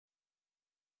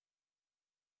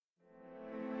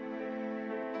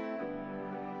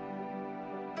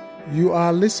You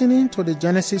are listening to the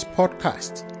Genesis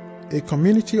Podcast, a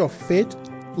community of faith,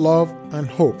 love, and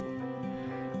hope.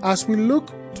 As we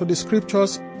look to the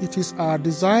scriptures, it is our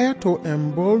desire to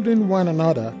embolden one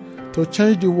another to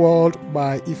change the world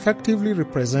by effectively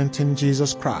representing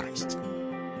Jesus Christ.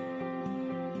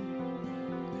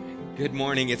 Good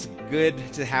morning. It's good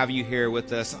to have you here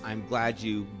with us. I'm glad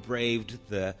you braved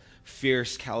the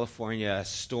fierce California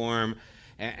storm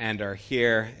and are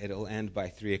here. It'll end by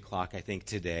 3 o'clock, I think,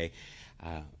 today.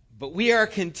 But we are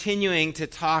continuing to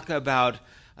talk about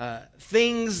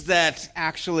things that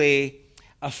actually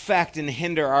affect and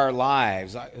hinder our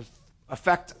lives,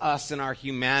 affect us and our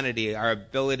humanity, our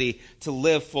ability to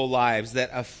live full lives, that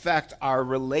affect our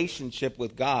relationship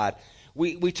with God.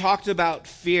 We talked about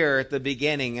fear at the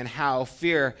beginning and how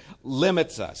fear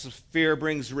limits us. Fear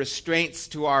brings restraints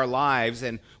to our lives,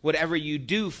 and whatever you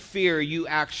do fear, you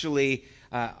actually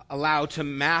allow to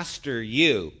master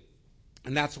you.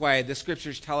 And that's why the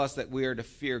scriptures tell us that we are to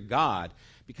fear God,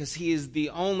 because he is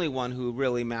the only one who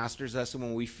really masters us. And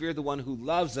when we fear the one who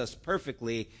loves us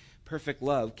perfectly, perfect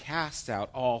love casts out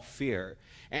all fear.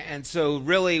 And so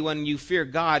really when you fear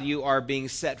God, you are being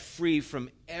set free from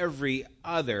every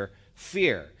other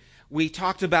fear. We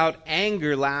talked about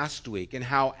anger last week and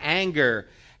how anger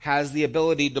has the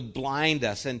ability to blind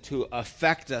us and to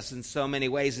affect us in so many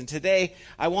ways. And today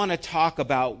I want to talk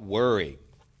about worry.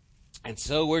 And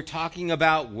so we're talking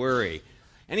about worry.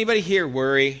 Anybody here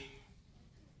worry?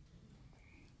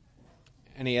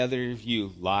 Any other of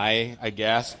you lie, I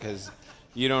guess, because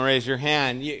you don't raise your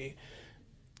hand.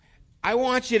 I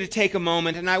want you to take a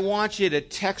moment and I want you to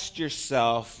text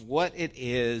yourself what it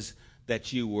is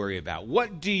that you worry about.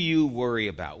 What do you worry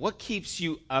about? What keeps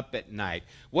you up at night?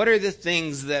 What are the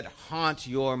things that haunt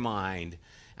your mind?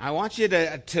 I want you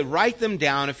to write them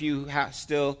down if you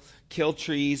still kill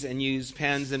trees and use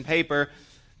pens and paper.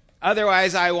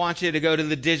 Otherwise, I want you to go to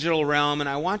the digital realm and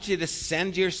I want you to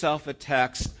send yourself a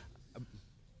text.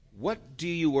 What do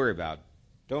you worry about?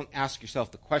 Don't ask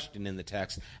yourself the question in the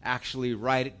text. Actually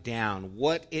write it down,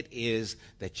 what it is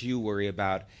that you worry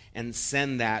about, and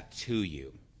send that to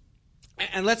you.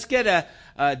 And let's get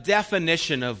a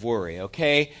definition of worry,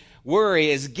 okay? Worry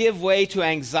is give way to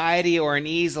anxiety or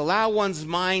unease, allow one's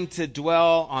mind to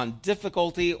dwell on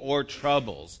difficulty or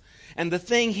troubles. And the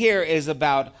thing here is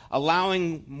about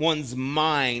allowing one's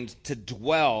mind to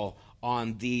dwell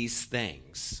on these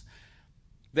things.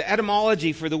 The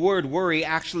etymology for the word worry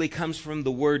actually comes from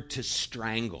the word to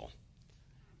strangle.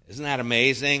 Isn't that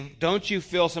amazing? Don't you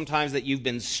feel sometimes that you've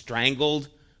been strangled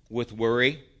with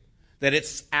worry? That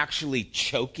it's actually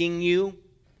choking you?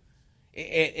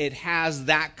 It has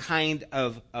that kind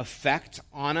of effect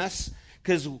on us,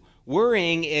 because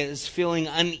worrying is feeling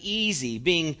uneasy,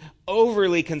 being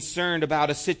overly concerned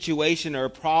about a situation or a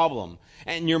problem.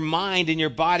 And your mind and your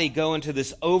body go into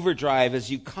this overdrive as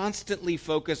you constantly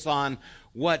focus on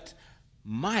what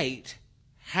might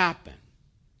happen.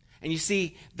 And you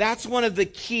see, that's one of the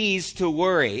keys to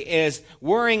worry, is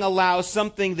worrying allows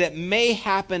something that may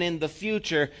happen in the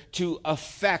future to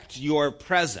affect your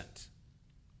present.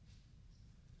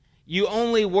 You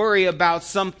only worry about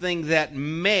something that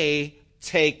may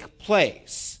take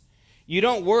place. You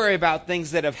don't worry about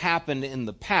things that have happened in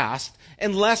the past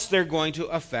unless they're going to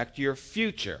affect your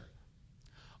future.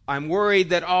 I'm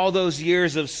worried that all those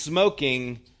years of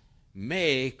smoking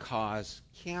may cause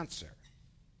cancer.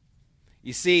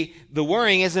 You see, the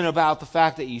worrying isn't about the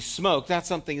fact that you smoke. That's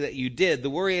something that you did. The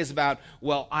worry is about,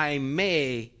 well, I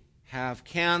may have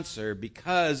cancer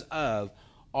because of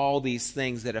all these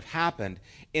things that have happened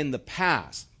in the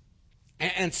past.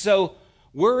 And so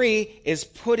worry is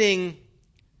putting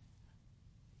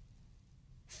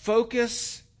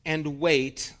focus and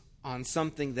weight on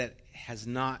something that has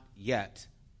not yet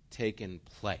taken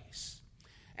place.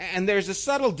 And there's a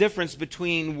subtle difference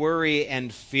between worry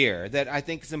and fear that I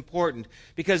think is important,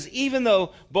 because even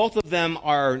though both of them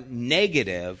are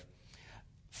negative,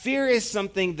 fear is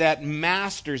something that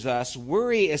masters us.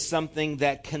 Worry is something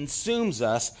that consumes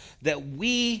us, that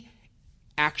we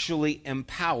actually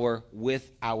empower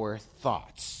with our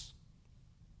thoughts.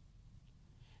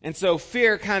 And so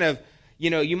fear kind of,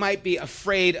 you might be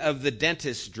afraid of the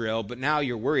dentist drill, but now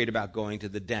you're worried about going to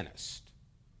the dentist.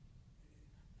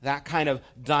 That kind of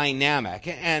dynamic.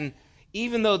 And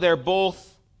even though they're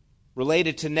both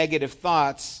related to negative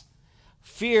thoughts,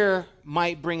 fear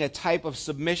might bring a type of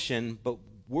submission, but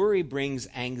worry brings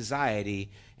anxiety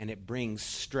and it brings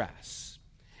stress.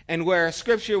 And where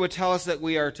Scripture would tell us that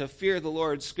we are to fear the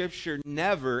Lord, Scripture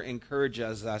never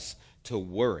encourages us to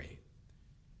worry.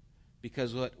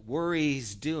 Because what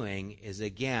worry's doing is,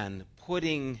 again,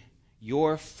 putting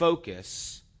your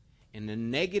focus in a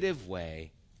negative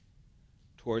way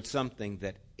towards something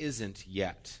that isn't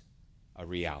yet a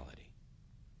reality.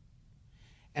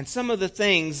 And some of the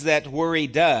things that worry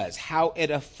does, how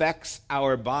it affects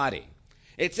our body.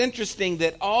 It's interesting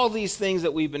that all these things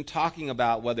that we've been talking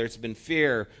about, whether it's been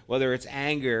fear, whether it's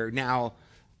anger, now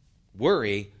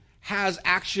worry, has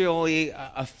actually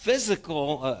a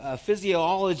physiology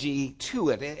to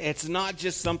it. It's not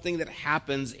just something that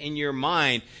happens in your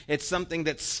mind. It's something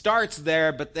that starts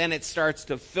there, but then it starts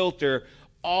to filter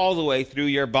all the way through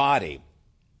your body.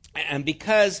 And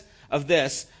because of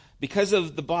this, because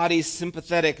of the body's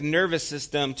sympathetic nervous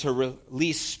system to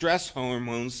release stress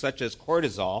hormones such as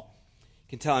cortisol, you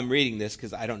can tell I'm reading this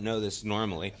because I don't know this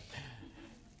normally.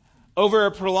 Over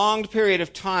a prolonged period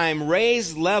of time,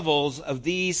 raised levels of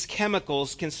these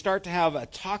chemicals can start to have a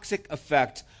toxic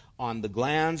effect on the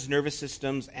glands, nervous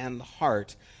systems, and the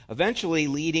heart, eventually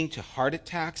leading to heart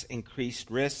attacks, increased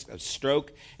risk of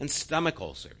stroke, and stomach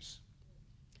ulcers.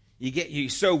 You're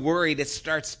so worried it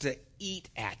starts to eat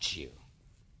at you.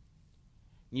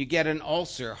 You get an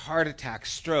ulcer, heart attack,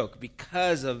 stroke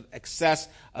because of excess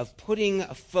of putting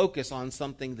a focus on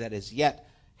something that has yet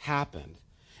happened.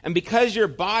 And because your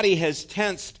body has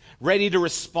tensed, ready to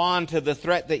respond to the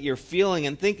threat that you're feeling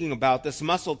and thinking about, this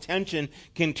muscle tension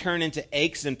can turn into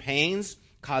aches and pains,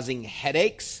 causing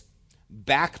headaches,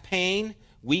 back pain,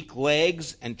 weak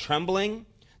legs, and trembling.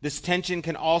 This tension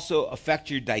can also affect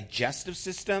your digestive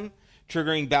system,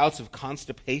 triggering bouts of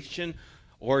constipation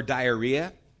or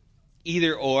diarrhea.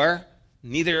 Either or,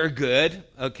 neither are good,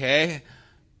 okay?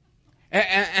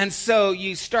 And so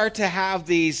you start to have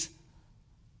these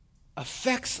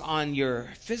effects on your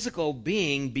physical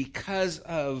being because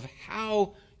of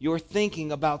how you're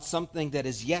thinking about something that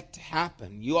is yet to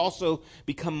happen. You also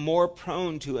become more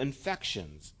prone to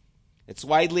infections. It's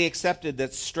widely accepted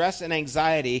that stress and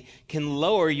anxiety can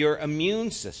lower your immune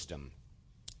system,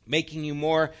 making you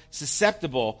more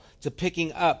susceptible to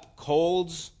picking up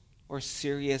colds or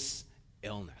serious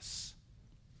illness.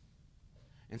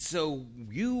 And so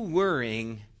you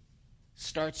worrying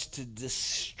starts to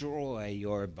destroy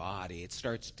your body. It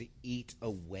starts to eat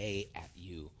away at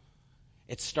you.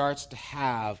 It starts to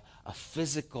have a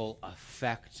physical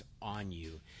effect on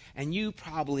you. And you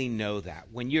probably know that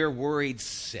when you're worried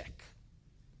sick.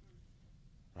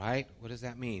 Right? What does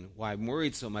that mean? Why I'm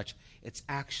worried so much, it's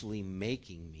actually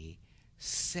making me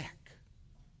sick.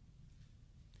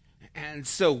 And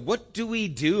so what do we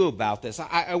do about this?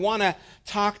 I want to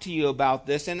talk to you about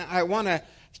this, and I want to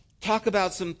talk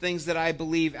about some things that I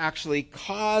believe actually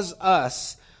cause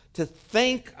us to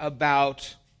think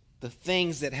about the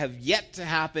things that have yet to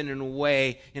happen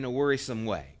in a worrisome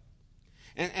way.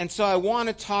 And so I want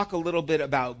to talk a little bit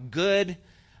about good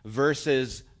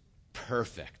versus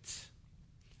perfect.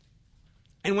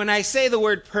 And when I say the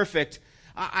word perfect,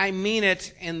 I mean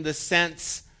it in the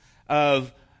sense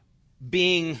of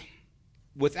being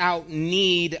without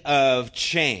need of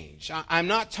change. I'm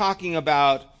not talking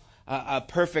about a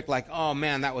perfect, like, oh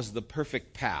man, that was the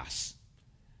perfect pass.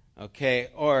 Okay?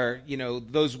 Or,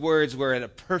 those words were at a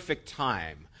perfect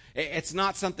time. It's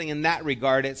not something in that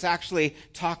regard. It's actually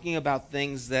talking about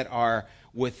things that are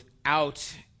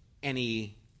without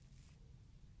any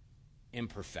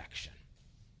imperfection.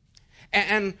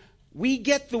 And we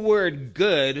get the word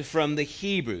good from the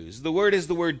Hebrews. The word is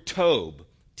the word tob,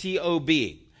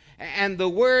 T-O-B. And the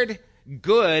word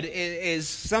good is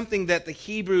something that the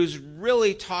Hebrews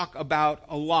really talk about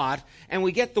a lot. And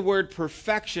we get the word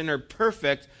perfection or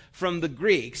perfect from the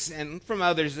Greeks and from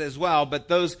others as well. But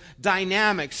those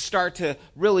dynamics start to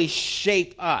really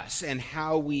shape us and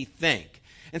how we think.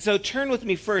 And so turn with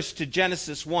me first to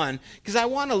Genesis 1, because I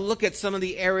want to look at some of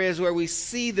the areas where we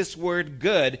see this word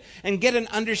good and get an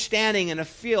understanding and a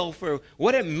feel for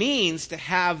what it means to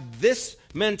have this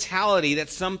mentality that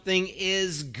something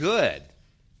is good.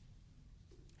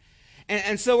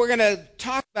 And so we're going to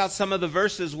talk about some of the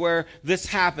verses where this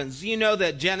happens. You know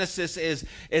that Genesis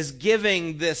is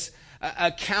giving this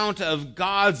account of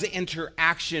God's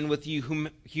interaction with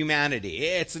humanity.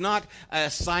 It's not a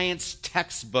science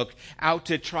textbook out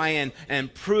to try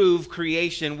and prove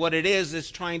creation. What it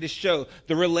is trying to show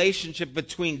the relationship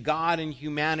between God and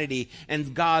humanity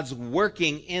and God's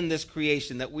working in this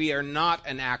creation, that we are not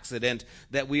an accident,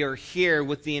 that we are here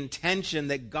with the intention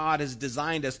that God has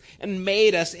designed us and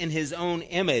made us in his own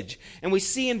image. And we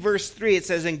see in verse 3, it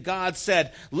says, "And God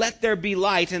said, let there be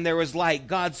light, and there was light.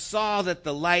 God saw that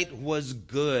the light was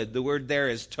good." The word there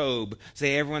is tob.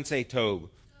 Everyone say tob.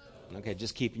 Okay,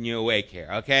 just keeping you awake here,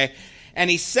 okay? "And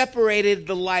he separated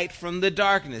the light from the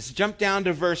darkness." Jump down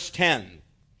to verse 10.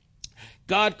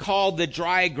 God called the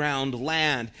dry ground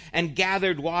land, and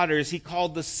gathered waters he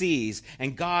called the seas.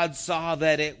 And God saw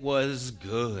that it was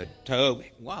good.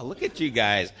 Wow, look at you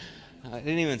guys. I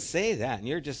didn't even say that, and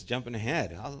you're just jumping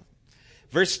ahead.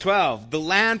 Verse 12, the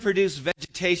land produced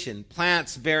vegetation,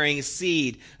 plants bearing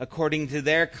seed according to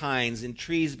their kinds, and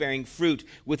trees bearing fruit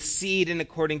with seed and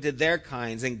according to their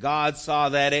kinds. And God saw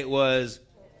that it was.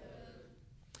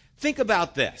 Think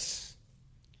about this.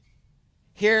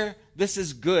 Here, this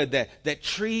is good, that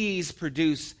trees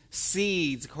produce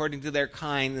seeds according to their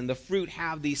kind, and the fruit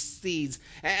have these seeds.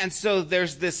 And so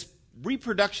there's this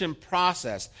reproduction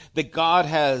process that God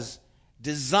has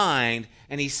designed,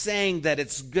 and he's saying that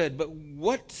it's good. But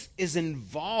what is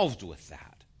involved with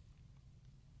that?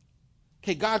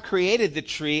 Okay, God created the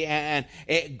tree, and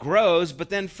it grows,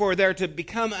 but then for there to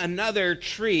become another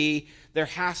tree, there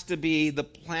has to be the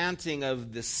planting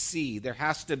of the seed. There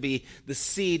has to be the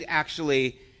seed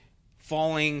actually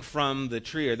falling from the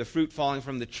tree, or the fruit falling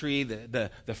from the tree,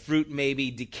 the fruit maybe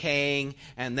decaying,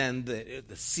 and then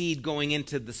the seed going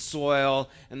into the soil,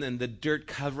 and then the dirt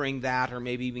covering that, or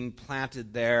maybe being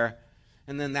planted there.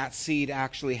 And then that seed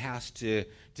actually has to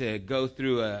go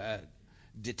through a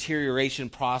deterioration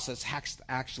process, has to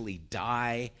actually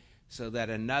die, so that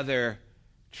another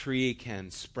tree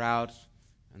can sprout.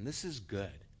 And this is good.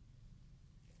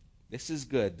 This is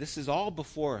good. This is all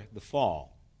before the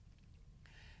fall.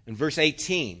 In verse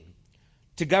 18,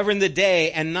 to govern the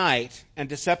day and night, and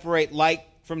to separate light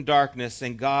from darkness,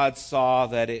 and God saw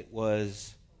that it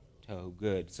was so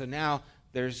good. So now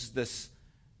there's this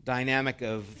dynamic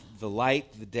of the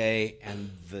light, the day, and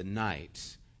the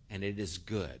night, and it is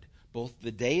good. Both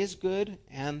the day is good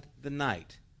and the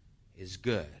night is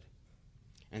good.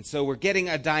 And so we're getting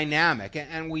a dynamic,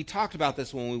 and we talked about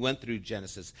this when we went through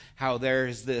Genesis, how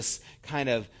there's this kind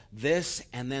of this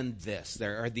and then this.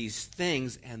 There are these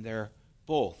things, and they're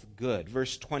both good.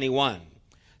 Verse 21,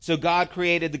 so God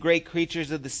created the great creatures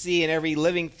of the sea and every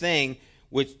living thing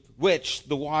with which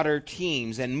the water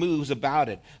teems and moves about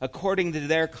it, according to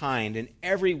their kind, and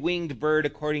every winged bird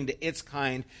according to its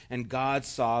kind. And God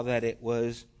saw that it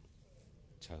was.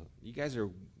 So you guys are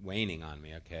waning on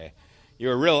me, okay? You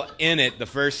were real in it the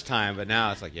first time, but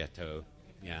now it's like, yeah.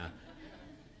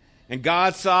 And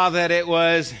God saw that it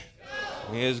was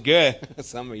good.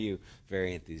 Some of you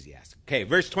very enthusiastic. Okay,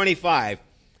 verse 25.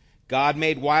 God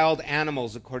made wild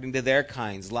animals according to their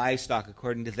kinds, livestock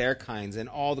according to their kinds, and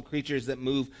all the creatures that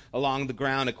move along the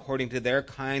ground according to their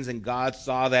kinds. And God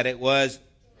saw that it was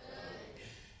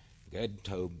good.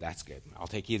 Tob, that's good. I'll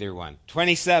take either one.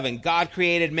 27, God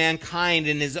created mankind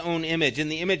in his own image. In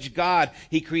the image of God,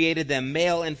 he created them.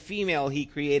 Male and female, he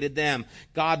created them.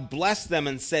 God blessed them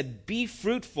and said, be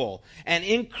fruitful and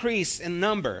increase in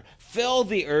number. Fill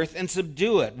the earth and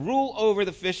subdue it. Rule over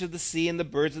the fish of the sea and the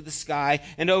birds of the sky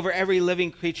and over every living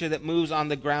creature that moves on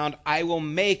the ground. I will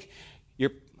make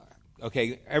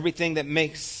everything that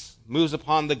moves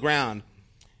upon the ground.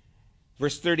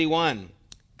 Verse 31.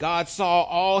 God saw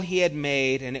all he had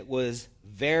made, and it was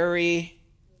very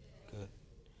good.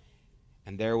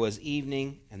 And there was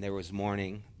evening, and there was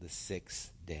morning, the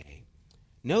sixth day.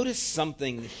 Notice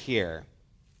something here.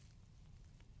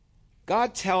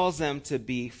 God tells them to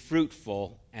be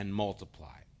fruitful and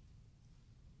multiply.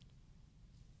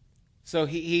 So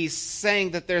he's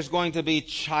saying that there's going to be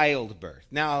childbirth.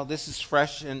 Now, this is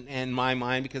fresh in my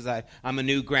mind because I'm a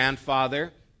new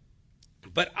grandfather.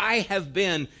 But I have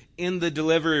been in the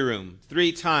delivery room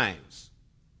 3 times.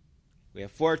 We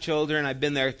have 4 children. I've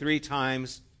been there 3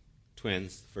 times.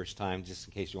 Twins, the first time, just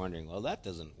in case you're wondering, well, that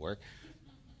doesn't work.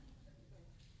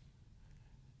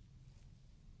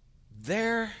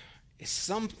 There is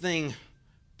something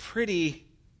pretty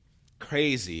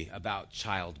crazy about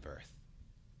childbirth.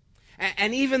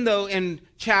 And even though in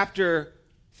chapter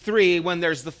 3, when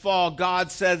there's the fall,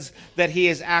 God says that he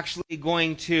is actually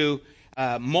going to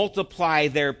multiply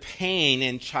their pain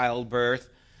in childbirth,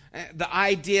 the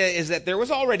idea is that there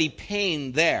was already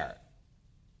pain there.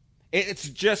 It's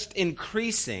just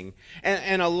increasing.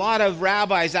 And a lot of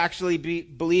rabbis actually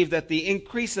believe that the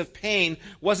increase of pain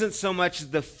wasn't so much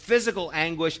the physical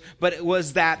anguish, but it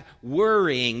was that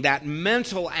worrying, that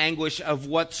mental anguish of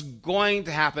what's going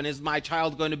to happen. Is my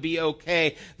child going to be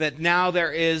okay? That now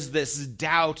there is this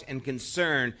doubt and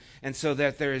concern, and so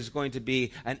that there is going to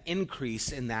be an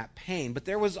increase in that pain. But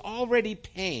there was already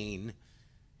pain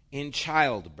in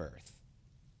childbirth.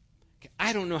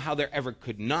 I don't know how there ever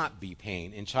could not be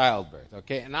pain in childbirth,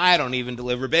 okay? And I don't even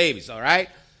deliver babies, all right?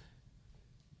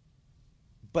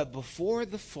 But before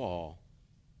the fall,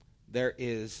 there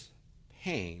is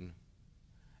pain,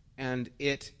 and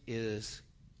it is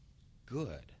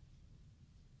good.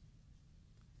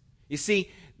 You see,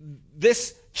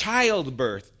 this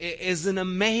childbirth is an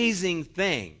amazing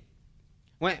thing.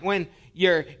 When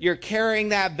you're carrying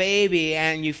that baby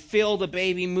and you feel the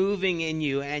baby moving in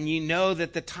you and you know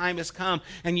that the time has come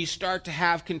and you start to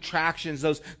have contractions,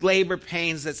 those labor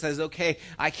pains that says, okay,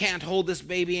 I can't hold this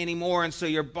baby anymore. And so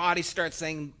your body starts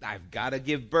saying, I've got to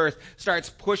give birth, starts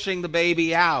pushing the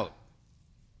baby out.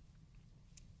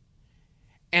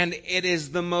 And it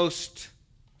is the most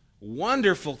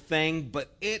wonderful thing, but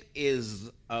it is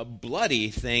a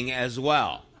bloody thing as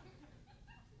well.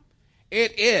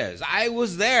 It is. I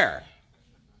was there.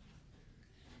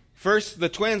 First, the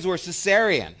twins were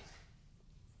cesarean.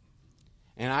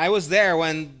 And I was there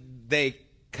when they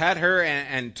cut her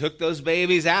and took those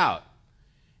babies out.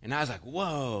 And I was like,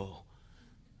 whoa,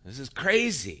 this is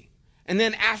crazy. And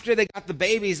then after they got the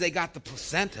babies, they got the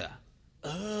placenta.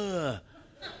 Ugh.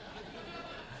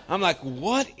 I'm like,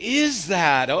 what is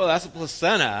that? Oh, that's a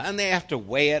placenta. And they have to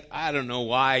weigh it. I don't know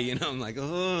why. I'm like,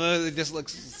 oh, it just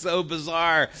looks so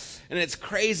bizarre. And it's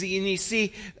crazy. And you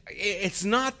see, it's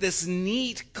not this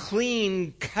neat,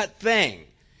 clean cut thing.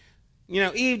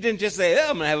 Eve didn't just say, oh,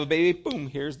 I'm going to have a baby. Boom,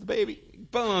 here's the baby.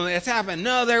 Boom, it's happened.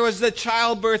 No, there was the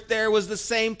childbirth. There was the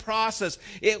same process.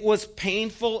 It was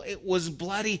painful. It was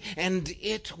bloody. And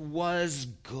it was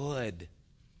good.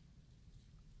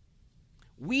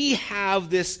 We have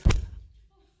this...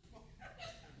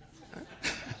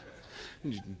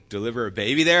 Deliver a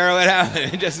baby there or what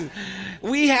happened?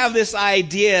 We have this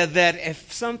idea that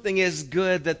if something is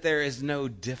good, that there is no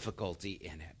difficulty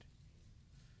in it.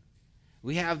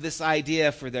 We have this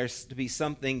idea for there to be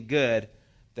something good,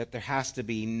 that there has to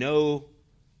be no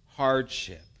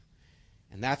hardship.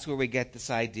 And that's where we get this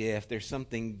idea, if there's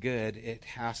something good, it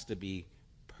has to be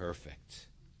perfect.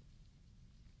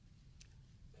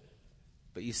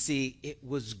 But you see, it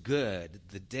was good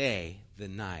the day, the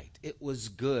night. It was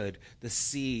good the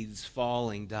seeds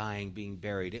falling, dying, being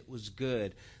buried. It was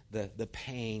good the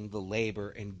pain, the labor,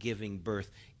 and giving birth.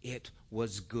 It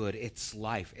was good. It's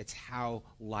life. It's how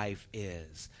life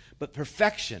is. But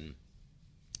perfection,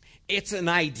 it's an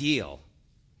ideal.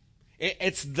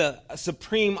 It's the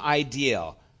supreme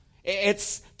ideal.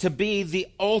 It's to be the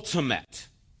ultimate.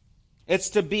 It's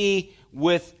to be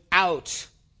without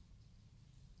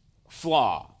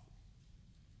flaw.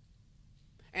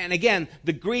 And again,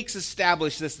 the Greeks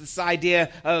established this idea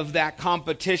of that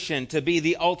competition to be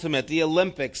the ultimate. The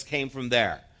Olympics came from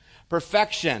there.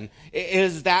 Perfection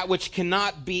is that which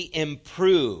cannot be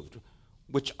improved,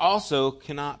 which also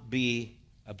cannot be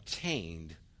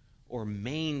obtained or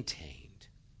maintained.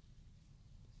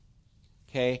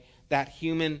 Okay? That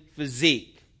human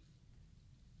physique.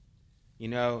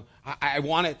 I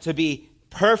want it to be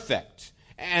perfect.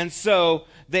 And so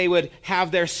they would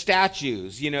have their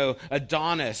statues,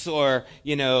 Adonis or,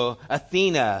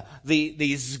 Athena,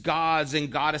 these gods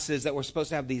and goddesses that were supposed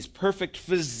to have these perfect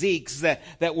physiques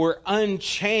that were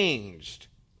unchanged.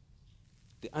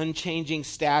 The unchanging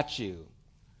statue,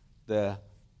 the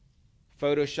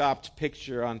photoshopped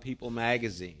picture on People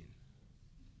magazine.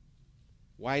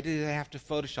 Why do they have to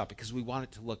Photoshop? Because we want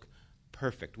it to look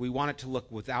perfect. We want it to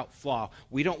look without flaw.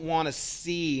 We don't want to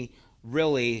see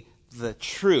really the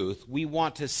truth. We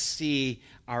want to see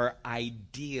our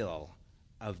ideal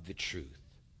of the truth,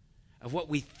 of what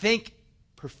we think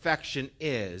perfection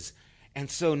is. And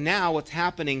so now what's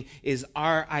happening is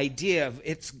our idea of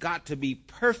it's got to be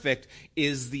perfect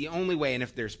is the only way. And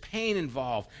if there's pain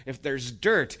involved, if there's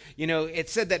dirt, it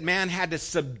said that man had to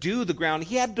subdue the ground.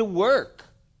 He had to work.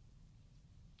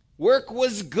 Work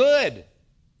was good.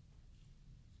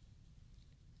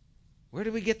 Where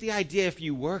do we get the idea if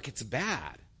you work, it's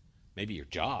bad? Maybe your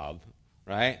job,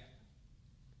 right?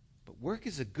 But work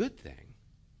is a good thing.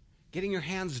 Getting your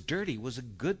hands dirty was a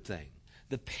good thing.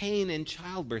 The pain in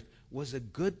childbirth was a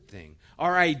good thing.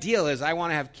 Our ideal is I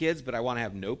want to have kids, but I want to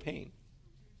have no pain.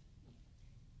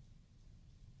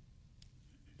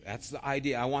 That's the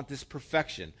idea. I want this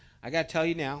perfection. I got to tell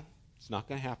you now, it's not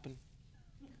going to happen.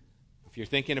 If you're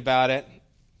thinking about it,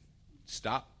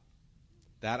 stop.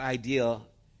 That ideal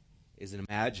is an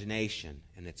imagination,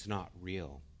 and it's not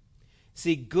real.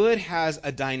 See, good has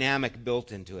a dynamic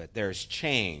built into it. There's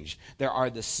change. There are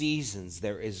the seasons.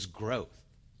 There is growth.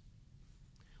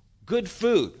 Good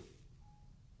food.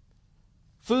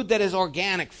 Food that is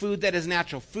organic, food that is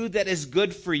natural, food that is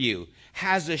good for you,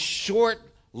 has a short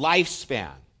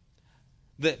lifespan.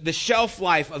 The shelf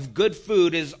life of good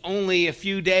food is only a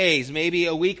few days, maybe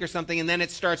a week or something, and then it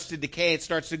starts to decay, it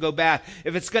starts to go bad.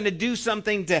 If it's going to do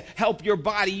something to help your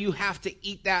body, you have to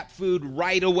eat that food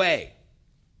right away.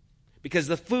 Because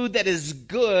the food that is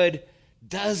good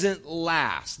doesn't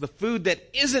last. The food that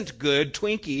isn't good,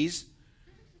 Twinkies,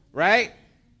 right,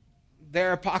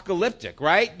 they're apocalyptic,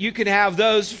 right? You can have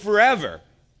those forever.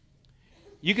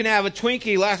 You can have a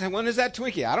Twinkie when is that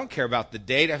Twinkie? I don't care about the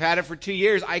date. I've had it for 2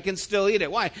 years. I can still eat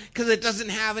it. Why? Because it doesn't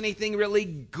have anything really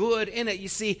good in it. You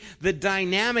see, the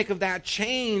dynamic of that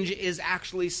change is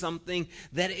actually something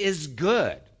that is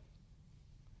good.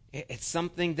 It's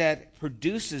something that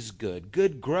produces good.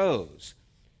 Good grows.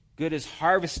 Good is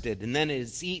harvested, and then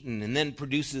it's eaten, and then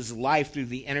produces life through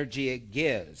the energy it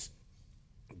gives.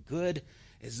 Good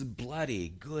is bloody.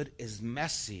 Good is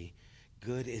messy.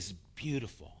 Good is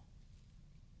beautiful.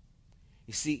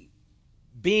 You see,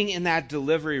 being in that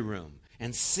delivery room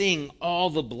and seeing all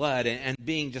the blood and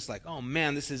being just like, oh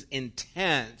man, this is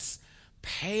intense,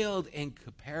 paled in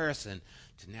comparison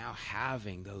to now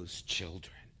having those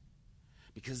children.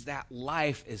 Because that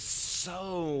life is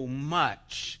so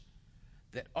much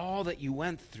that all that you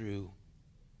went through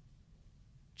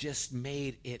just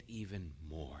made it even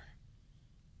more.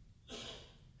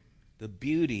 The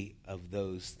beauty of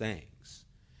those things.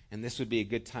 And this would be a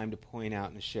good time to point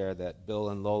out and share that Bill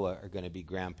and Lola are going to be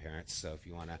grandparents, so if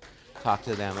you want to talk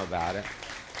to them about it.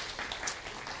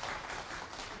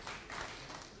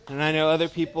 And I know other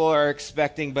people are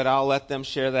expecting, but I'll let them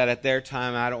share that at their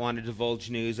time. I don't want to divulge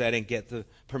news. I didn't get the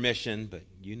permission, but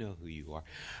you know who you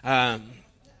are.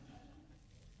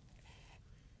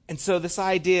 And so this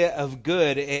idea of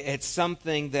good, it's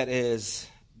something that is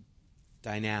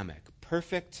dynamic.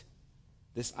 Perfect,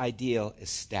 this ideal is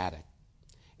static.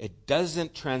 It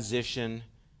doesn't transition,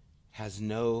 has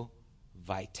no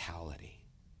vitality.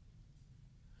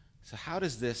 So how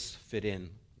does this fit in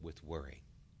with worry?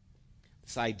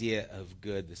 This idea of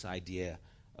good, this idea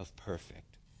of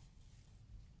perfect.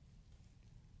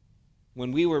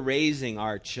 When we were raising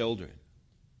our children,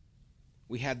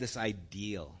 we had this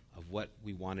ideal of what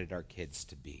we wanted our kids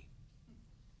to be.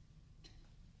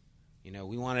 You know,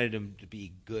 we wanted them to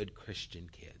be good Christian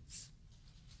kids.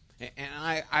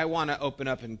 And I want to open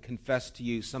up and confess to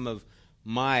you some of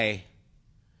my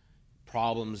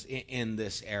problems in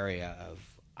this area of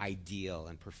ideal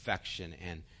and perfection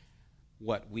and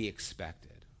what we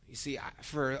expected. You see,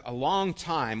 for a long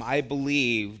time, I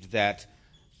believed that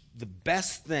the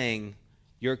best thing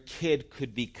your kid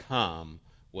could become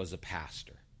was a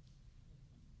pastor.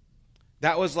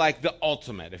 That was like the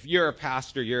ultimate. If you're a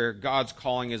pastor, God's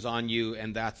calling is on you,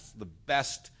 and that's the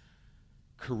best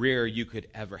career you could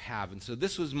ever have. And so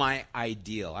this was my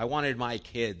ideal. I wanted my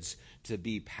kids to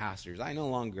be pastors. I no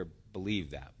longer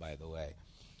believe that, by the way.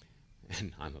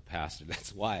 And I'm a pastor.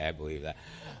 That's why I believe that.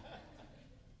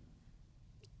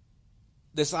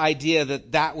 This idea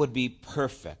that would be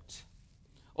perfect.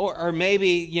 Or maybe,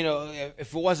 you know,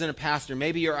 if it wasn't a pastor,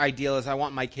 maybe your ideal is I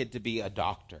want my kid to be a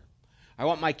doctor. I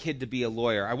want my kid to be a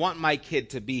lawyer. I want my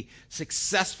kid to be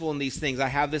successful in these things. I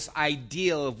have this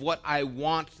ideal of what I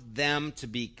want them to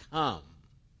become.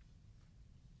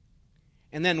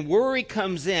 And then worry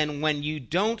comes in when you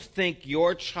don't think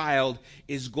your child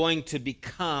is going to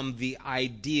become the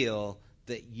ideal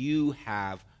that you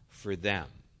have for them.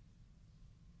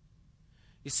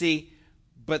 You see,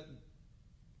 but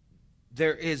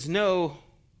there is no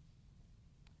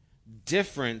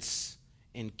difference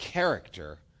in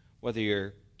character whether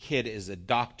your kid is a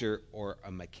doctor or a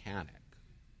mechanic.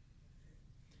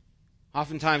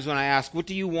 Oftentimes when I ask, what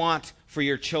do you want for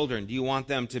your children? Do you want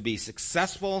them to be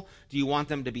successful? Do you want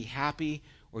them to be happy?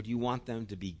 Or do you want them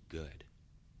to be good?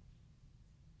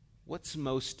 What's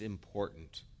most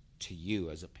important to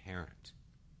you as a parent?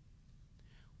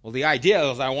 Well, the idea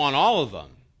is I want all of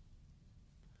them.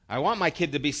 I want my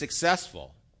kid to be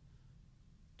successful.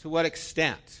 To what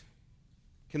extent?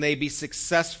 Can they be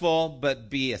successful but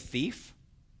be a thief?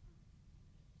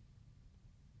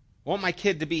 I want my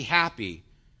kid to be happy.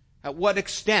 At what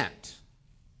extent?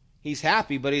 He's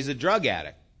happy, but he's a drug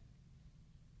addict.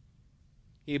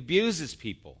 He abuses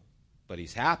people, but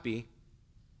he's happy.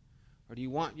 Or do you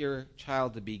want your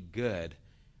child to be good,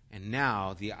 and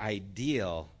now the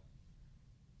ideal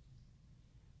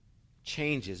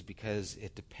changes because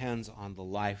it depends on the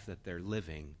life that they're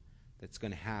living that's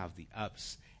going to have the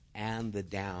ups and the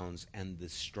downs and the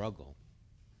struggle.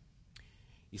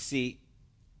 You see,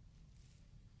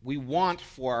 we want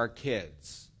for our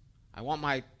kids, I want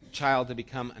my child to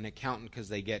become an accountant because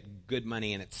they get good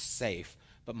money and it's safe,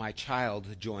 but my child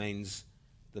joins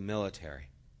the military.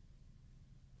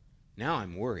 Now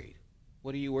I'm worried.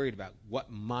 What are you worried about?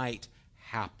 What might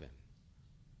happen?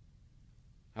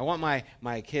 I want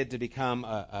my kid to become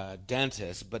a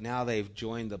dentist, but now they've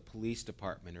joined the police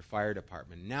department or fire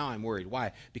department. Now I'm worried.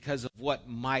 Why? Because of what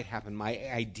might happen. My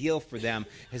ideal for them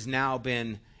has now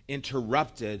been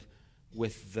interrupted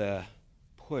with the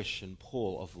push and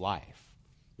pull of life,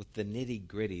 with the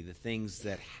nitty-gritty, the things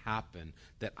that happen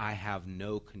that I have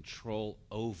no control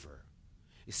over.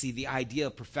 You see, the idea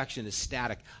of perfection is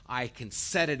static. I can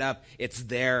set it up, it's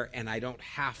there, and I don't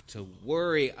have to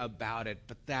worry about it,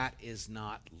 but that is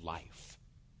not life.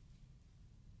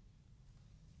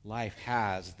 Life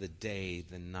has the day,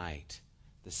 the night,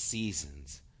 the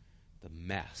seasons, the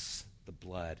mess, the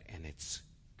blood, and it's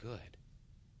good.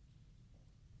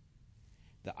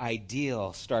 The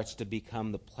ideal starts to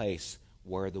become the place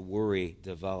where the worry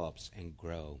develops and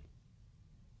grows.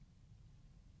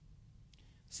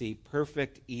 See,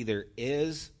 perfect either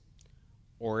is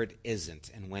or it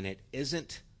isn't. And when it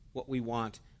isn't what we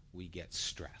want, we get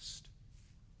stressed.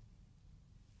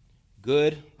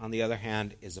 Good, on the other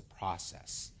hand, is a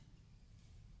process.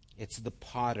 It's the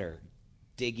potter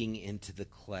digging into the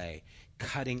clay,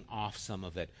 cutting off some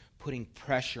of it, putting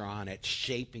pressure on it,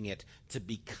 shaping it to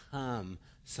become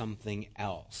something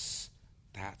else.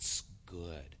 That's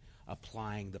good,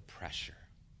 applying the pressure.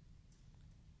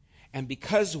 And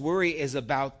because worry is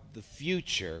about the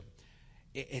future,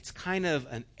 it's kind of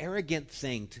an arrogant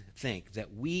thing to think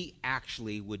that we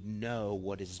actually would know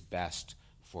what is best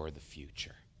for the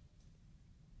future.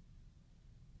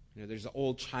 You know, there's an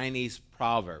old Chinese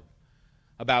proverb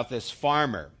about this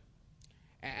farmer,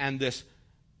 and this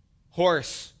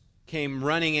horse came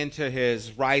running into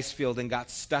his rice field and got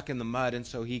stuck in the mud, and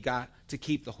so he got to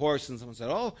keep the horse, and someone said,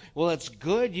 "Oh, well, it's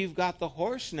good you've got the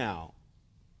horse now."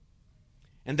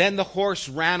 And then the horse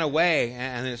ran away,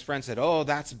 and his friend said, "Oh,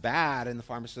 that's bad." And the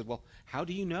farmer said, "Well, how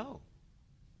do you know?"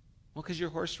 "Well, because your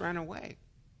horse ran away."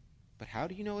 "But how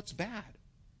do you know it's bad?"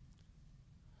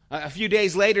 A few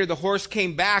days later, the horse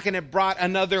came back, and it brought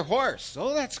another horse.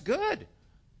 "Oh, that's good.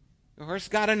 The horse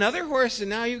got another horse, and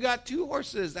now you've got two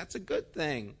horses. That's a good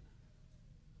thing."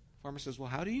 The farmer says, "Well,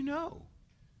 how do you know?"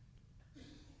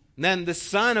 And then the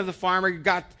son of the farmer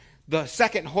got the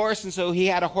second horse, and so he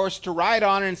had a horse to ride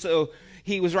on, and so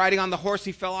he was riding on the horse,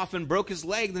 he fell off and broke his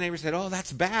leg. The neighbor said, "Oh,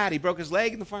 that's bad. He broke his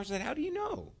leg." And the farmer said, "How do you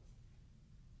know?"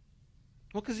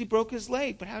 "Well, because he broke his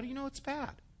leg, but how do you know it's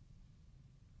bad?"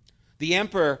 The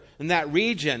emperor in that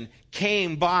region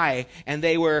came by, and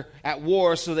they were at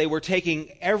war, so they were taking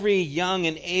every young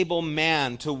and able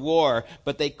man to war,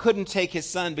 but they couldn't take his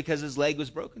son because his leg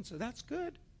was broken, so that's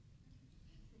good.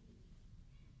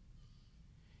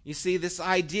 You see, this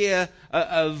idea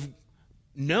of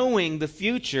knowing the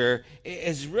future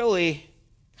is really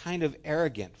kind of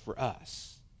arrogant for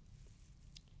us.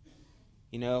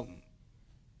 You know,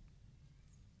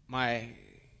 my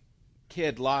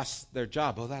kid lost their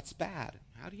job. "Oh, that's bad."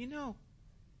 "How do you know?"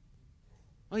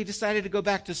 "Well, he decided to go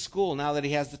back to school now that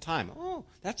he has the time." "Oh,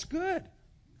 that's good.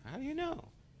 How do you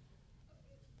know?"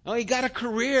 "Oh, he got a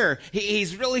career.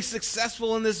 He's really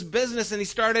successful in this business, and he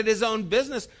started his own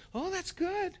business." "Oh, that's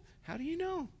good. How do you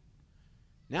know?"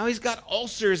 "Now he's got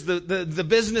ulcers. The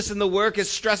business and the work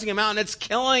is stressing him out, and it's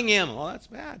killing him." "Oh, that's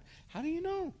bad. How do you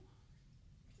know?"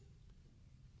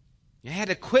 He had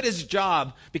to quit his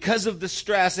job because of the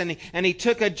stress, and he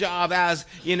took a job as,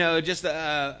 just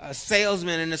a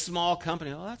salesman in a small company.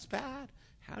 "Oh, that's bad.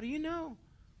 How do you know?"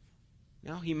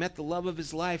 Now he met the love of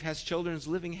his life, has children, is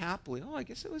living happily. "Oh, I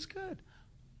guess it was good."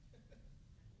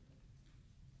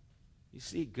 You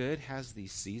see, good has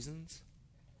these seasons.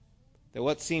 That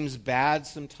what seems bad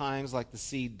sometimes, like the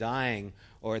seed dying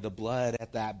or the blood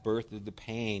at that birth of the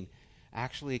pain,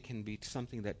 actually it can be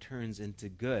something that turns into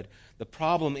good. The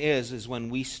problem is when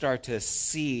we start to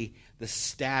see the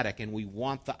static and we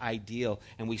want the ideal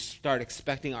and we start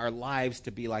expecting our lives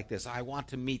to be like this. I want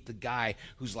to meet the guy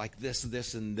who's like this,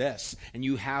 this, and this. And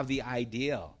you have the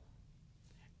ideal.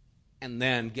 And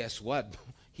then guess what?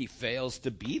 He fails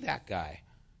to be that guy.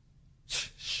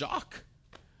 Shock.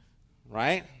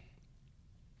 Right?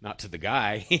 Not to the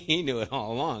guy. He knew it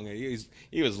all along.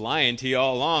 He was lying to you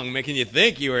all along, making you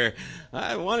think you were.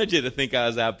 I wanted you to think I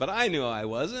was that, but I knew I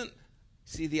wasn't.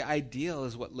 See, the ideal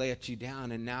is what let you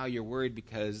down, and now you're worried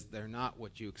because they're not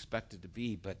what you expected to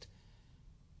be. But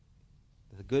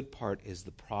the good part is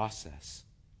the process,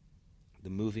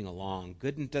 the moving along.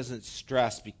 Good doesn't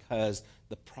stress because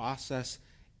the process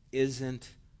isn't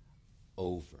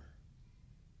over.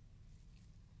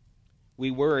 We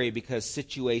worry because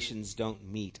situations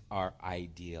don't meet our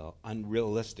ideal,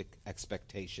 unrealistic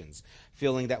expectations,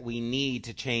 feeling that we need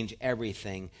to change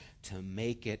everything to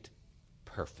make it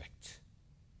perfect.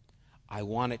 I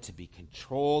want it to be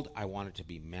controlled, I want it to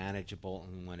be manageable,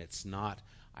 and when it's not,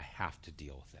 I have to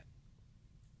deal with it.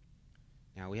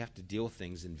 Now, we have to deal with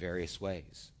things in various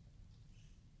ways.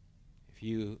 If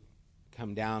you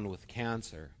come down with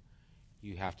cancer,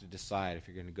 you have to decide if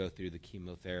you're going to go through the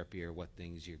chemotherapy or what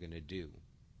things you're going to do.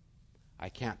 I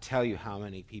can't tell you how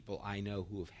many people I know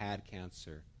who have had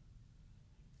cancer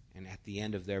and at the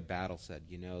end of their battle said,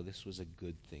 this was a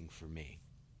good thing for me.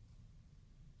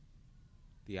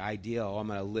 The idea, I'm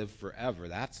going to live forever,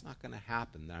 that's not going to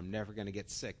happen. That I'm never going to get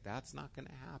sick, that's not going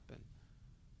to happen.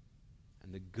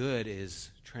 And the good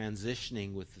is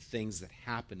transitioning with the things that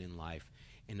happen in life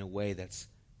in a way that's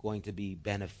going to be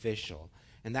beneficial.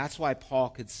 And that's why Paul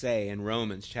could say in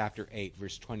Romans chapter 8,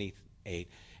 verse 28,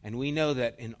 and we know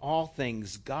that in all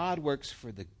things God works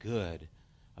for the good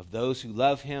of those who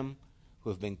love him, who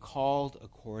have been called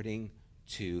according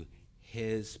to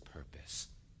his purpose.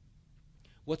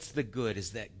 What's the good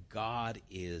is that God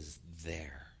is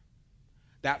there.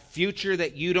 That future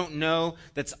that you don't know,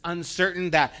 that's uncertain,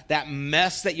 that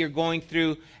mess that you're going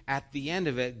through, at the end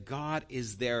of it, God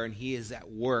is there and he is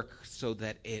at work so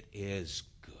that it is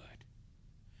good.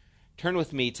 Turn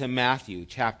with me to Matthew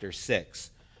chapter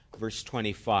 6, verse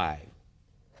 25.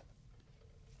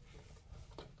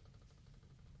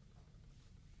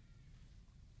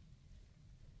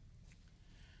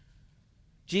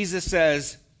 Jesus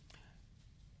says,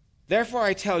 therefore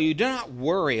I tell you, do not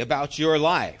worry about your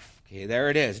life. Okay, there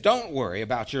it is. Don't worry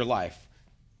about your life.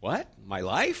 What? My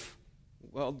life?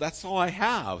 Well, that's all I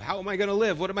have. How am I going to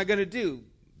live? What am I going to do?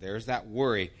 There's that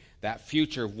worry, that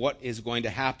future of what is going to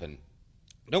happen.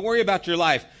 Don't worry about your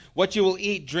life, what you will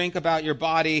eat, drink, about your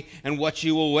body, and what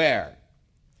you will wear.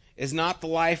 Is not the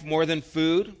life more than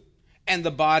food, and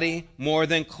the body more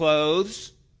than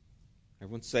clothes?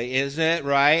 Everyone say, is it,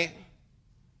 right?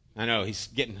 I know, he's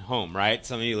getting home, right?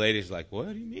 Some of you ladies are like,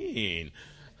 what do you mean?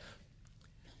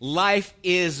 Life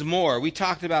is more. We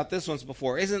talked about this once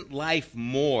before. Isn't life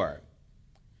more?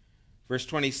 Verse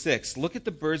 26, look at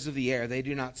the birds of the air. They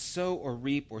do not sow or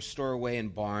reap or store away in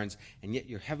barns, and yet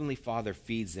your heavenly Father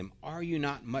feeds them. Are you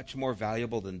not much more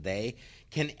valuable than they?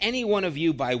 Can any one of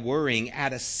you, by worrying,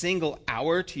 add a single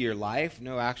hour to your life?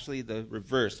 No, actually, the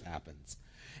reverse happens.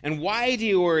 And why do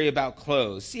you worry about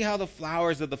clothes? See how the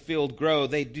flowers of the field grow.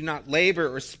 They do not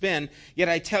labor or spin. Yet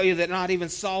I tell you that not even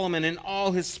Solomon in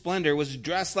all his splendor was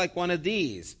dressed like one of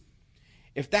these.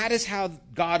 If that is how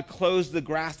God clothes the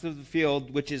grass of the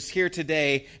field, which is here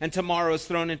today and tomorrow is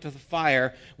thrown into the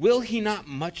fire, will he not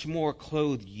much more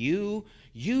clothe you,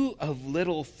 you of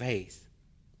little faith?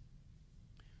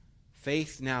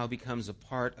 Faith now becomes a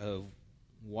part of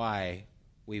why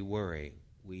we worry.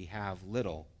 We have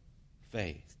little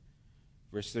faith.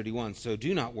 Verse 31, so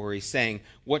do not worry, saying,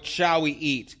 what shall we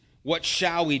eat? What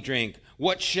shall we drink?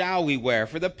 What shall we wear?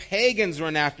 For the pagans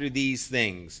run after these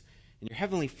things. And your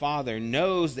heavenly Father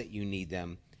knows that you need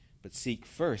them. But seek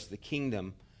first the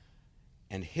kingdom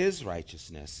and his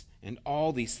righteousness, and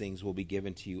all these things will be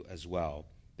given to you as well.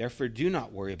 Therefore do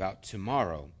not worry about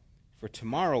tomorrow, for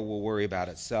tomorrow will worry about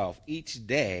itself. Each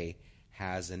day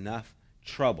has enough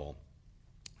trouble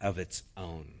of its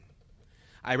own.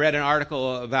 I read an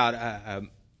article about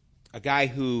a guy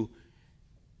who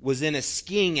was in a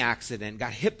skiing accident,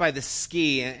 got hit by the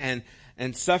ski,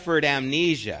 and suffered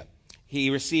amnesia.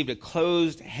 He received a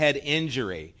closed head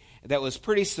injury that was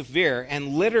pretty severe,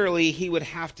 and literally he would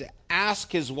have to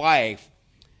ask his wife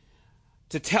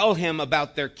to tell him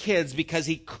about their kids because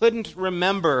he couldn't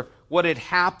remember what had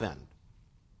happened.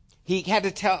 He had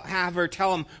to have her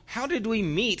tell him, how did we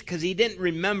meet? Because he didn't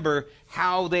remember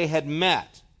how they had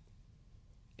met.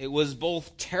 It was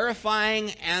both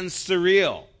terrifying and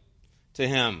surreal to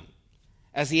him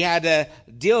as he had to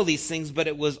deal with these things, but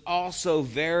it was also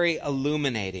very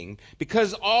illuminating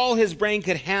because all his brain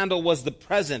could handle was the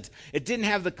present. It didn't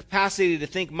have the capacity to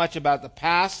think much about the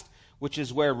past, which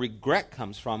is where regret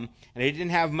comes from, and it didn't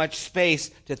have much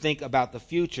space to think about the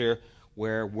future,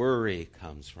 where worry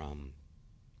comes from.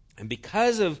 And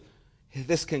because of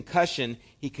this concussion,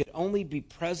 he could only be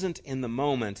present in the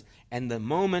moment, and the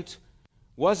moment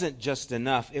wasn't just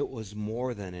enough, it was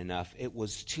more than enough. It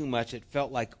was too much. It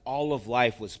felt like all of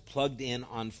life was plugged in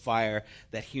on fire,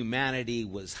 that humanity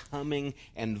was humming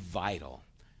and vital.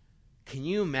 Can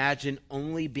you imagine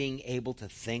only being able to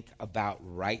think about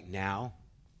right now?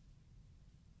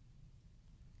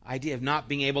 Idea of not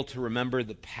being able to remember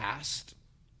the past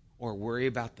or worry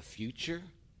about the future.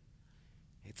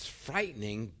 It's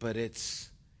frightening, but it's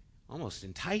almost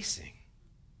enticing.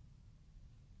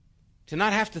 To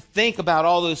not have to think about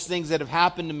all those things that have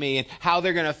happened to me and how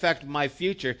they're going to affect my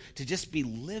future, to just be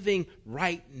living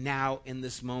right now in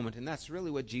this moment. And that's really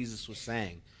what Jesus was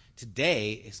saying.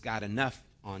 Today has got enough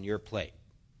on your plate.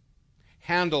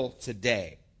 Handle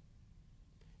today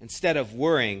instead of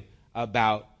worrying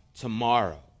about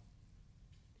tomorrow.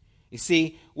 You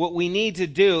see, what we need to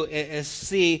do is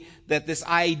see that this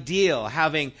ideal,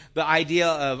 having the idea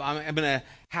of I'm going to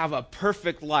have a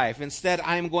perfect life. Instead,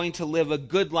 I'm going to live a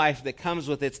good life that comes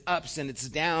with its ups and its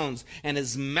downs and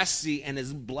is messy and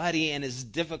is bloody and is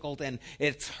difficult and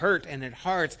it's hurt and it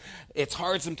hurts. It's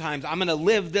hard sometimes. I'm going to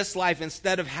live this life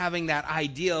instead of having that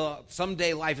ideal.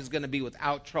 Someday life is going to be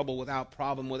without trouble, without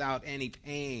problem, without any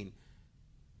pain.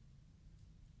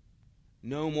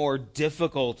 No more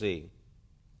difficulty.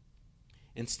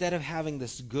 Instead of having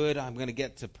this good, I'm going to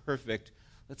get to perfect,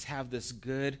 let's have this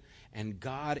good, and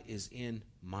God is in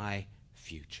my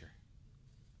future.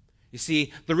 You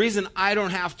see, the reason I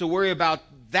don't have to worry about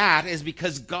that is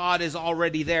because God is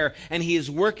already there, and He is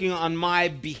working on my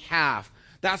behalf.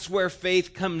 That's where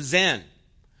faith comes in.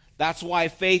 That's why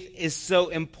faith is so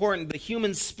important. The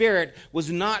human spirit was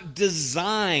not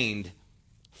designed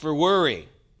for worry.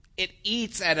 It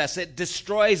eats at us. It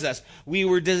destroys us. We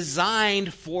were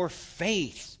designed for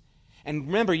faith. And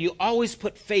remember, you always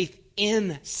put faith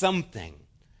in something.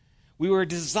 We were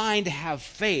designed to have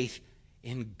faith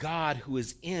in God who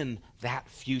is in that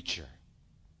future.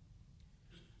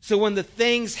 So when the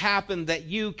things happen that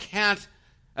you can't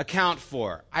account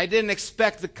for, I didn't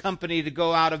expect the company to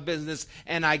go out of business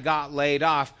and I got laid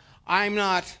off. I'm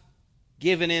not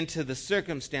given into the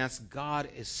circumstance. God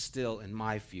is still in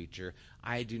my future.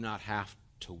 I do not have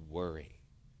to worry.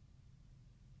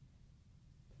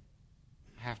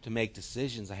 I have to make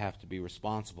decisions. I have to be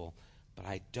responsible. But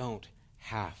I don't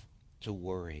have to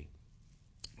worry.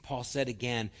 Paul said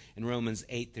again in Romans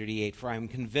 8:38, "For I am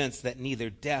convinced that neither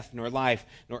death nor life,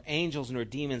 nor angels nor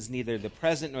demons, neither the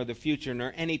present nor the future,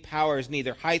 nor any powers,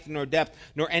 neither height nor depth,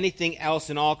 nor anything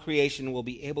else in all creation will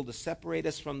be able to separate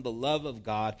us from the love of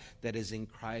God that is in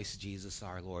Christ Jesus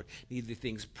our Lord." Neither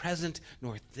things present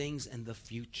nor things in the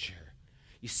future.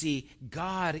 You see,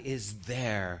 God is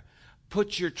there.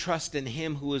 Put your trust in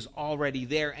Him who is already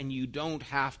there, and you don't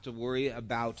have to worry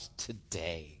about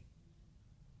today.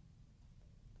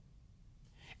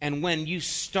 And when you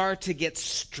start to get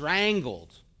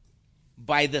strangled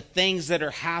by the things that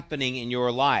are happening in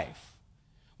your life,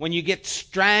 when you get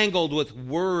strangled with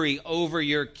worry over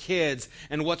your kids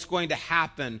and what's going to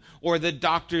happen, or the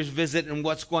doctor's visit and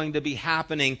what's going to be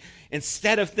happening,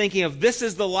 instead of thinking of this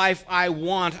is the life I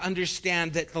want,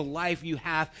 understand that the life you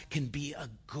have can be a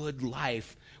good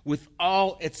life with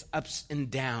all its ups and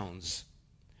downs.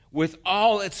 With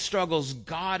all its struggles,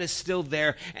 God is still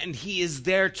there, and He is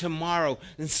there tomorrow.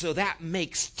 And so that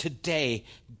makes today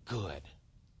good.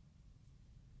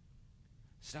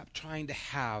 Stop trying to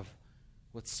have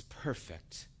what's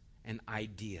perfect and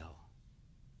ideal.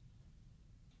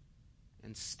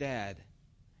 Instead,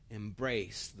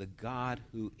 embrace the God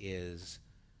who is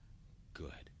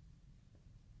good.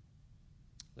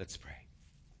 Let's pray.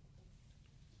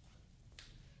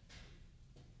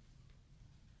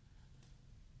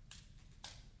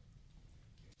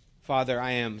 Father,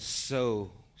 I am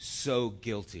so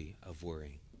guilty of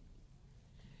worrying.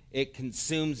 It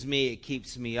consumes me. It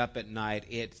keeps me up at night.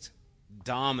 It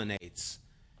dominates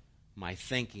my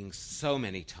thinking so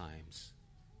many times.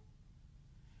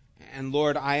 And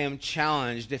Lord, I am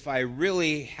challenged. If I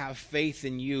really have faith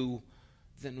in You,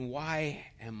 then why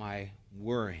am I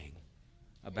worrying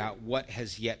about what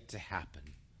has yet to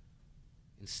happen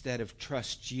instead of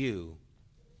trust You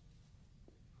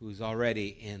who's already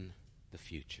in the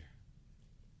future?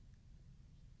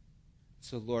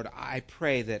 So, Lord, I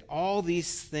pray that all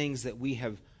these things that we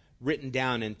have written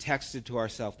down and texted to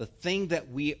ourselves, the thing that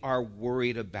we are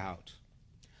worried about,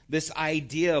 this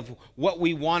idea of what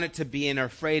we want it to be and are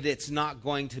afraid it's not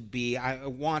going to be, I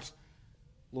want,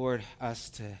 Lord,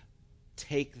 us to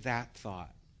take that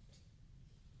thought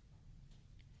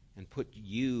and put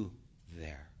You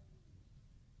there,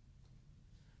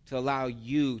 to allow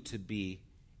You to be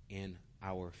in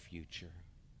our future.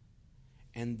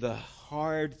 And the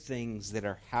hard things that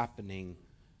are happening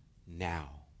now,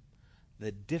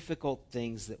 the difficult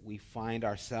things that we find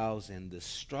ourselves in, the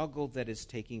struggle that is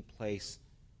taking place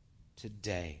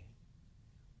today,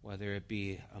 whether it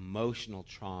be emotional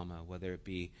trauma, whether it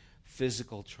be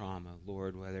physical trauma,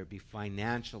 Lord, whether it be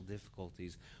financial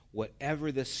difficulties,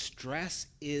 whatever the stress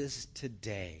is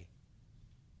today,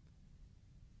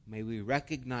 may we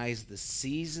recognize the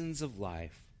seasons of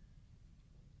life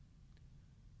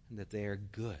and that they are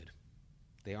good.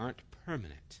 They aren't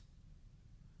permanent.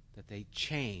 That they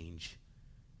change,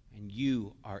 and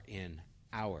You are in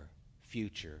our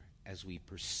future as we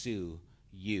pursue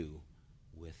You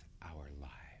with our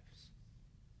lives.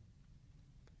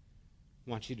 I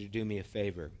want you to do me a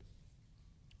favor.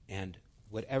 And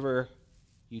whatever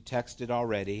you texted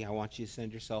already, I want you to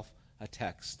send yourself a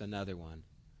text, another one.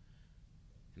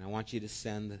 And I want you to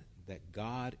send that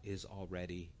God is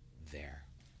already there.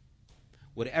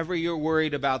 Whatever you're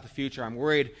worried about the future, I'm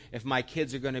worried if my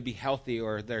kids are going to be healthy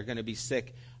or they're going to be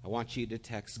sick, I want you to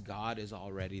text, God is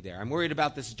already there. I'm worried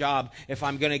about this job, if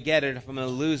I'm going to get it, if I'm going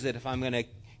to lose it, if I'm going to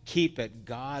keep it,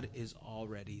 God is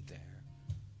already there.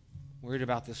 Worried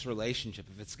about this relationship,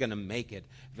 if it's going to make it,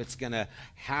 if it's going to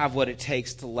have what it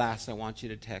takes to last, I want you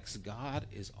to text, God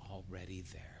is already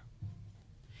there.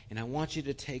 And I want you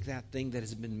to take that thing that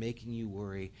has been making you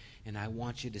worry, and I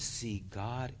want you to see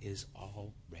God is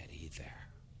already there.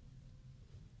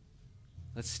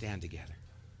 Let's stand together.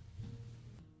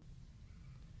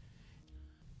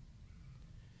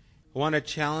 I want to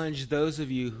challenge those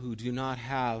of you who do not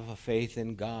have a faith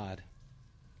in God,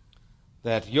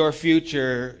 that your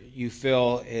future you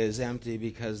feel is empty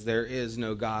because there is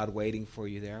no God waiting for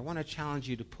you there. I want to challenge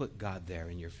you to put God there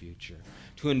in your future,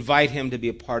 to invite him to be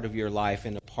a part of your life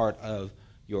and a part of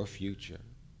your future.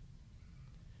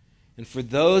 And for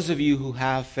those of you who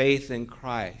have faith in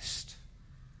Christ,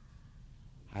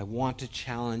 I want to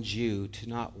challenge you to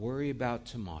not worry about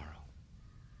tomorrow.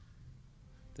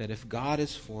 That if God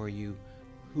is for you,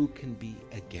 who can be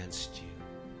against you?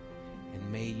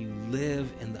 And may you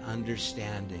live in the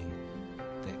understanding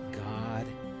that God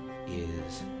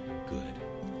is good.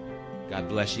 God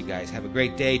bless you guys. Have a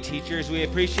great day. Teachers, we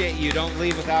appreciate you. Don't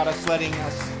leave without us letting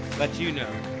us let you know.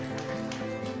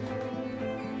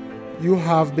 You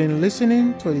have been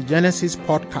listening to the Genesis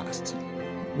podcast.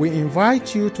 We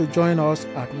invite you to join us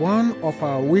at one of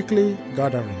our weekly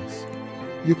gatherings.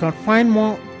 You can find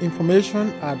more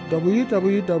information at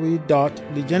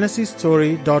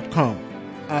www.thegenesisstory.com,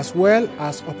 as well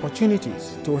as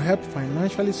opportunities to help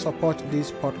financially support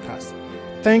this podcast.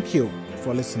 Thank you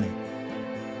for listening.